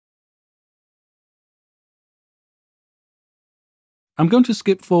I'm going to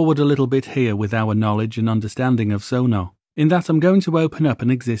skip forward a little bit here with our knowledge and understanding of Sonar, in that I'm going to open up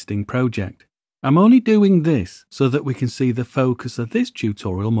an existing project. I'm only doing this so that we can see the focus of this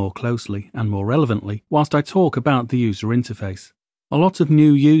tutorial more closely and more relevantly whilst I talk about the user interface. A lot of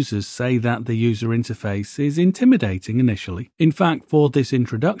new users say that the user interface is intimidating initially. In fact, for this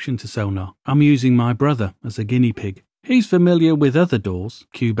introduction to Sonar, I'm using my brother as a guinea pig. He's familiar with other DAWs,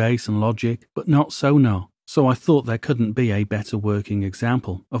 Cubase and Logic, but not Sonar. So I thought there couldn't be a better working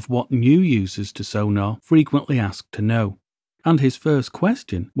example of what new users to Sonar frequently ask to know. And his first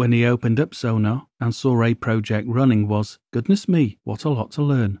question when he opened up Sonar and saw a project running was, "Goodness me, what a lot to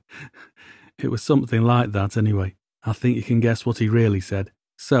learn." It was something like that anyway. I think you can guess what he really said.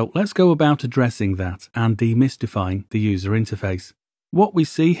 So let's go about addressing that and demystifying the user interface. What we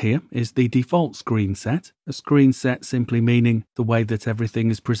see here is the default screen set, a screen set simply meaning the way that everything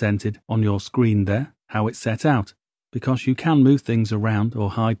is presented on your screen there, how it's set out. Because you can move things around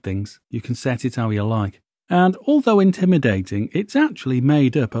or hide things, you can set it how you like. And although intimidating, it's actually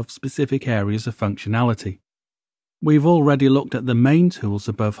made up of specific areas of functionality. We've already looked at the main tools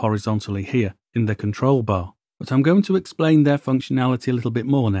above horizontally here in the control bar, but I'm going to explain their functionality a little bit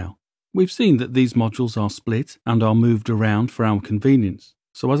more now. We've seen that these modules are split and are moved around for our convenience.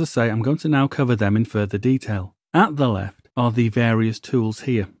 So as I say, I'm going to now cover them in further detail. At the left are the various tools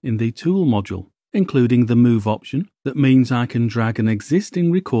here in the tool module, including the move option. That means I can drag an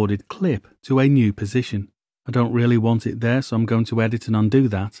existing recorded clip to a new position. I don't really want it there, so I'm going to edit and undo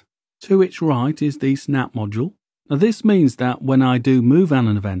that. To its right is the snap module. Now this means that when I do move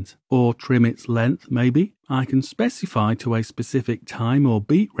an event, or trim its length maybe, I can specify to a specific time or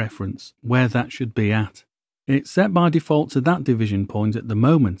beat reference where that should be at. It's set by default to that division point at the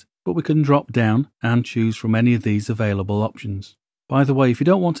moment, but we can drop down and choose from any of these available options. By the way, if you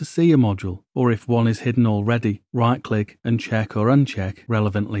don't want to see a module, or if one is hidden already, right-click and check or uncheck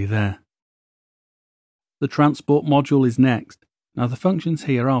relevantly there. The transport module is next. Now the functions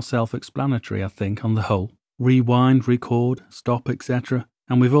here are self-explanatory, I think, on the whole. Rewind, record, stop, etc.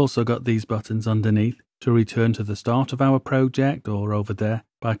 And we've also got these buttons underneath to return to the start of our project or over there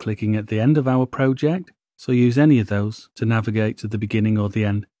by clicking at the end of our project. So use any of those to navigate to the beginning or the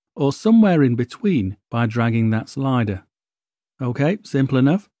end, or somewhere in between by dragging that slider. Okay, simple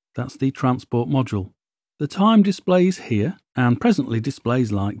enough. That's the transport module. The time displays here and presently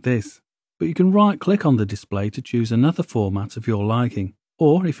displays like this. But you can right-click on the display to choose another format of your liking,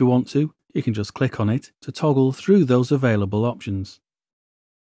 or if you want to, you can just click on it to toggle through those available options.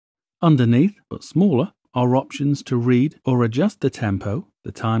 Underneath, but smaller, are options to read or adjust the tempo,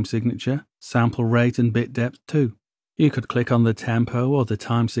 the time signature, sample rate and bit depth too. You could click on the tempo or the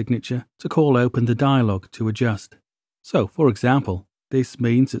time signature to call open the dialog to adjust. So, for example, this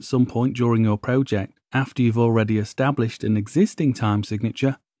means at some point during your project, after you've already established an existing time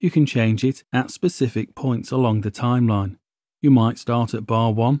signature, you can change it at specific points along the timeline. You might start at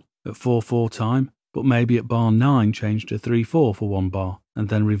bar 1 at 4/4 time, but maybe at bar 9 change to 3/4 for one bar, and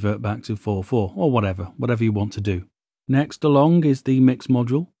then revert back to 4/4, or whatever you want to do. Next along is the mix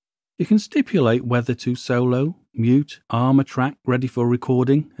module. You can stipulate whether to solo, mute, arm a track ready for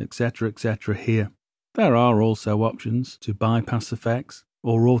recording, etc. here. There are also options to bypass effects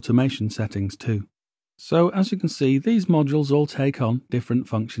or automation settings too. So as you can see, these modules all take on different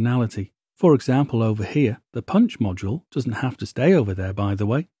functionality. For example, over here, the punch module doesn't have to stay over there, by the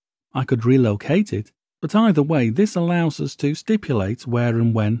way. I could relocate it, but either way, this allows us to stipulate where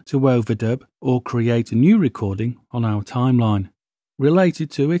and when to overdub or create a new recording on our timeline. Related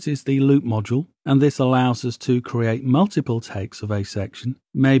to it is the loop module, and this allows us to create multiple takes of a section.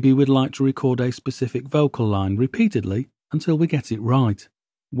 Maybe we'd like to record a specific vocal line repeatedly until we get it right.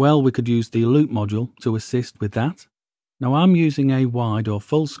 Well, we could use the loop module to assist with that. Now I'm using a wide or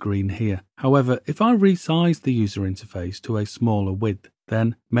full screen here. However, if I resize the user interface to a smaller width,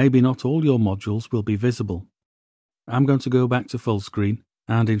 then maybe not all your modules will be visible. I'm going to go back to full screen,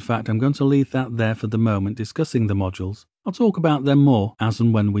 and in fact I'm going to leave that there for the moment discussing the modules. I'll talk about them more as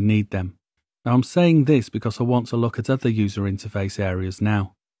and when we need them. Now I'm saying this because I want to look at other user interface areas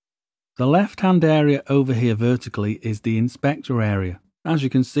now. The left-hand area over here vertically is the inspector area. As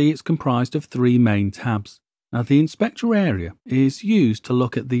you can see, it's comprised of 3 main tabs. Now the inspector area is used to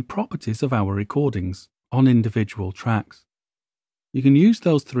look at the properties of our recordings on individual tracks. You can use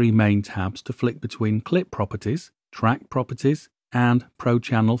those 3 main tabs to flick between clip properties, track properties, and Pro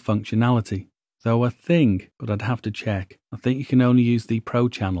Channel functionality. Though a thing, but I'd have to check. I think you can only use the Pro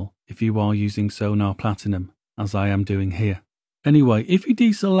Channel if you are using Sonar Platinum, as I am doing here. Anyway, if you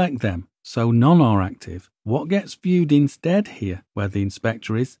deselect them, so none are active, what gets viewed instead here, where the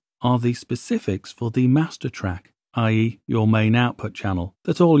inspector is, are the specifics for the master track. i.e. your main output channel,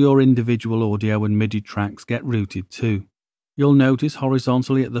 that all your individual audio and MIDI tracks get routed to. You'll notice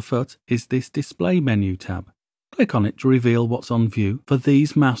horizontally at the foot is this Display menu tab. Click on it to reveal what's on view for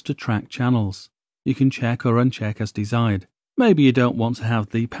these master track channels. You can check or uncheck as desired. Maybe you don't want to have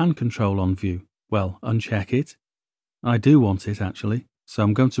the pan control on view. Well, uncheck it. I do want it actually, so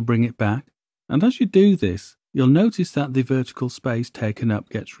I'm going to bring it back. And as you do this, you'll notice that the vertical space taken up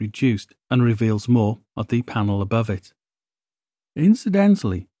gets reduced and reveals more of the panel above it.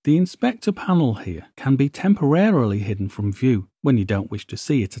 Incidentally, the inspector panel here can be temporarily hidden from view when you don't wish to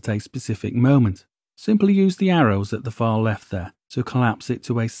see it at a specific moment. Simply use the arrows at the far left there to collapse it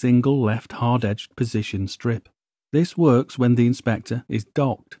to a single left hard-edged position strip. This works when the inspector is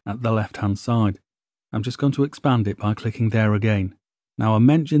docked at the left-hand side. I'm just going to expand it by clicking there again. Now I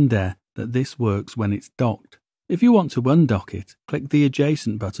mentioned there that this works when it's docked. If you want to undock it, click the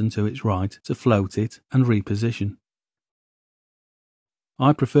adjacent button to its right to float it and reposition.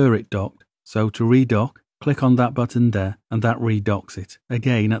 I prefer it docked, so to redock, click on that button there and that redocks it,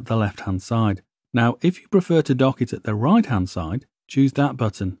 again at the left-hand side. Now if you prefer to dock it at the right-hand side, choose that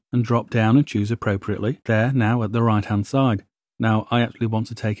button and drop down and choose appropriately, there now at the right-hand side. Now I actually want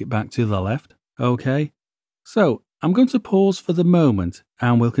to take it back to the left. OK. So I'm going to pause for the moment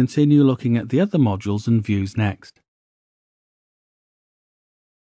and we'll continue looking at the other modules and views next.